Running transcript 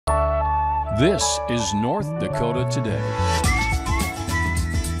This is North Dakota Today.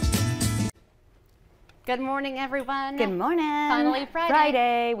 Good morning, everyone. Good morning. Finally Friday.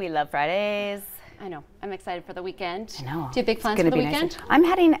 Friday. We love Fridays. I know. I'm excited for the weekend. I know. Do you have big plans for the weekend? Nice. I'm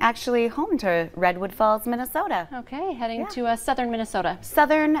heading actually home to Redwood Falls, Minnesota. Okay, heading to southern Minnesota.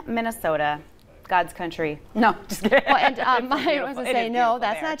 Southern Minnesota. God's country. No, just kidding. Well, and I was going to say, no,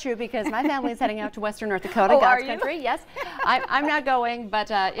 that's not true because my family's heading out to western North Dakota, God's country. Yes, I'm not going,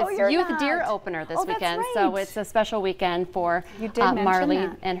 but it's Youth Deer Opener this weekend, right. So it's a special weekend for Marley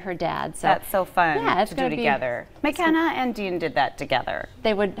and her dad. So that's so fun. Yeah, it's to do together. McKenna and Dean did that together.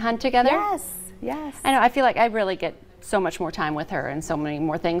 They would hunt together. Yes, yes. I know. I feel like I really get so much more time with her and so many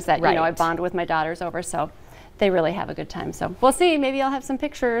more things that you know I bond with my daughters over. So they really have a good time. So we'll see. Maybe I'll have some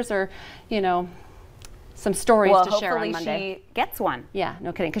pictures or some stories to share on Monday. Hopefully she gets one. Yeah,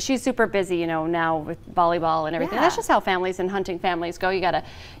 no kidding, because she's super busy, now with volleyball and everything. Yeah. That's just how families and hunting families go. You got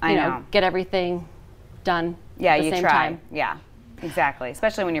to, get everything done at the same time. Yeah, exactly,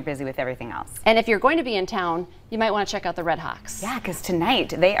 especially when you're busy with everything else. And if you're going to be in town, you might want to check out the Red Hawks. Yeah, because tonight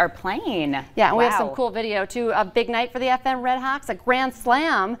they are playing. Yeah, and we have some cool video, too. A big night for the FM Red Hawks, a grand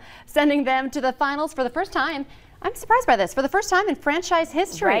slam, sending them to the finals for the first time. I'm surprised by this. For the first time in franchise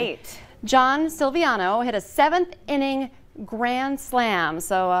history. Right. John Silviano hit a 7th inning grand slam.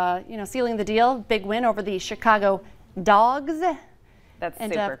 So, sealing the deal. Big win over the Chicago Dogs. That's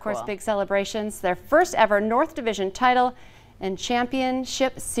and, super of course, cool. big celebrations. Their first ever North Division title and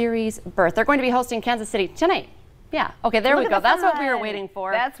championship series berth. They're going to be hosting Kansas City tonight. Yeah. Okay, there we go. That's what we were waiting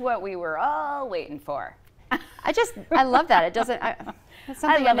for. That's what we were all waiting for. I love that. It doesn't... It's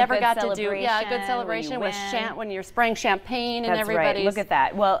something I never got to do. Yeah, a good celebration when you're spraying champagne and everybody's. Right. Look at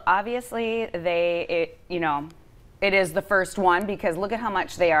that. Well, obviously it is the first one because look at how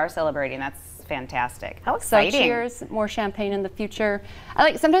much they are celebrating. That's fantastic. How exciting! So cheers, more champagne in the future. I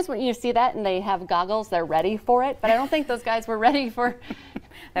like sometimes when you see that and they have goggles, they're ready for it. But I don't think those guys were ready for.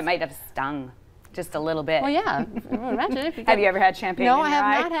 That might have stung. Just a little bit. Well, yeah. Imagine if you have you ever had champagne in your eye? No,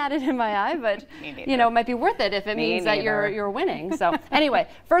 I have not had it in my eye, but it might be worth it if it means that you're winning. So anyway,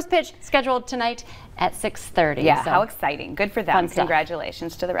 first pitch scheduled tonight at 6:30. Yeah, so how exciting. Good for them.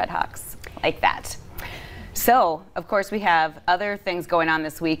 Congratulations to the Red Hawks. Like that. So, of course, we have other things going on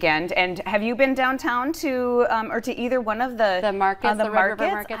this weekend. And have you been downtown to or to either one of the markets, the Red River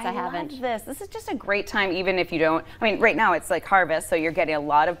markets? I haven't. Love this. This is just a great time, even if you don't. I mean, right now it's like harvest, so you're getting a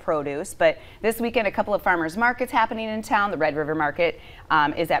lot of produce. But this weekend, a couple of farmers markets happening in town. The Red River Market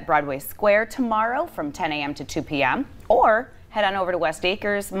is at Broadway Square tomorrow from 10 a.m. to 2 p.m. Or head on over to West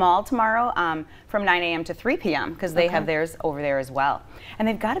Acres Mall tomorrow from 9 a.m. to 3 p.m. because they have theirs over there as well. And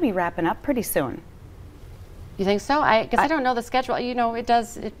they've got to be wrapping up pretty soon. You think so? I guess I don't know the schedule. It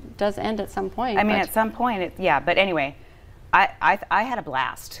does end at some point. I mean, at some point, yeah. But anyway, I had a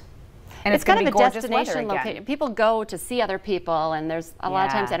blast. And it's kind of a destination location. People go to see other people, and there's a lot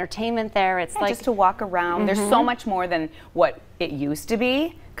of times entertainment there. It's like just to walk around. There's so much more than what it used to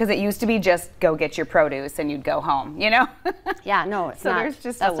be. Because it used to be just go get your produce and you'd go home, Yeah, no, it's not. So there's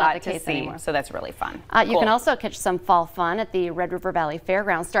just a lot to see anymore. So that's really fun. You can also catch some fall fun at the Red River Valley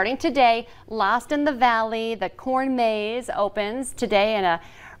Fairgrounds. Starting today, Lost in the Valley, the Corn Maze opens today and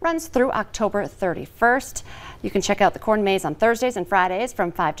runs through October 31st. You can check out the Corn Maze on Thursdays and Fridays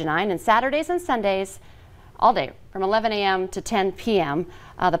from 5 to 9 and Saturdays and Sundays all day from 11 a.m. to 10 p.m.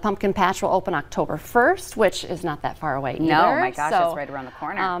 The Pumpkin Patch will open October 1st, which is not that far away either. No, my gosh, that's right around the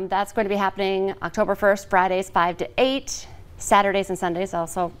corner. That's going to be happening October 1st, Fridays 5 to 8, Saturdays and Sundays,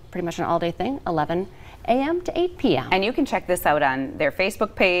 also pretty much an all-day thing, 11 a.m. to 8 p.m. And you can check this out on their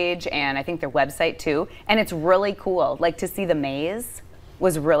Facebook page and I think their website too. And it's really cool. Like to see the maze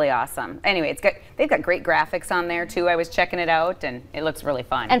was really awesome. Anyway, they've got great graphics on there too. I was checking it out and it looks really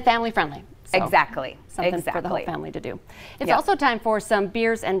fun. And family friendly. So exactly. Something for the whole family to do. It's also time for some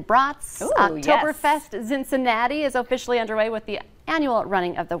beers and brats. Ooh, Oktoberfest Cincinnati is officially underway with the annual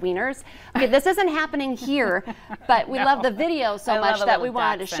running of the wieners. Okay, this isn't happening here, but we love the video so much that we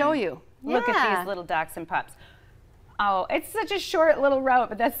wanted to show you. Look at these little dachshund pups. Oh, it's such a short little route,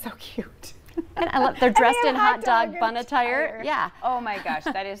 but that's so cute. And I love, they're dressed in hot dog bun attire. Yeah. Oh my gosh,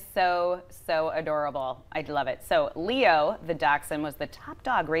 that is so adorable. I love it. So Leo, the dachshund, was the top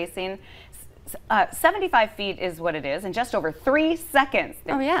dog racing. 75 feet is what it is in just over 3 seconds.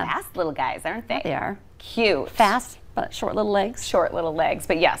 They're fast little guys, aren't they? They are. Cute. Fast, but short little legs. Short little legs.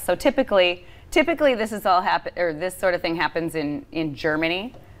 But yes, so typically this is all this sort of thing happens in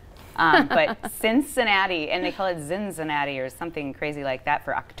Germany. But Cincinnati, and they call it Zinzinnati or something crazy like that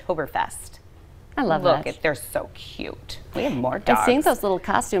for Oktoberfest. I love Look, that. they're so cute. We have more dogs. And seeing those little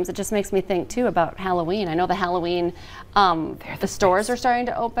costumes, it just makes me think too about Halloween. I know the Halloween, the stores are starting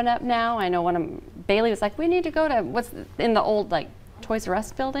to open up now. I know Bailey was like, we need to go to what's in the old like Toys R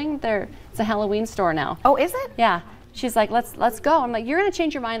Us building. It's a Halloween store now. Oh, is it? Yeah. She's like, let's go. I'm like, you're gonna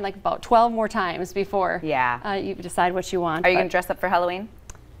change your mind like about 12 more times before you decide what you want. Are you gonna dress up for Halloween?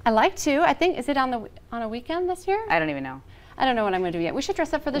 I like to. I think, is it on a weekend this year? I don't even know. I don't know what I'm gonna do yet. We should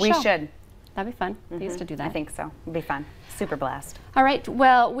dress up for the show. We should. That'd be fun. We used to do that. I think so. It'd be fun. Super blast. All right.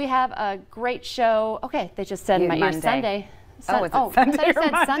 Well, we have a great show. Okay, they just said Monday. Sunday. Oh, is it Sunday I thought you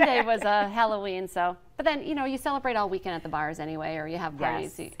said Monday? Sunday was Halloween. So, but then you celebrate all weekend at the bars anyway, or you have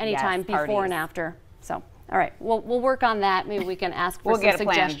parties anytime before and after. So, all right, we'll work on that. Maybe we can ask for some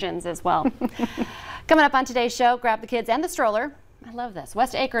suggestions as well. Coming up on today's show, grab the kids and the stroller. I love this.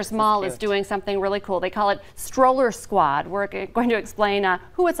 West Acres Mall is doing something really cool. They call it Stroller Squad. We're going to explain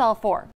who it's all for.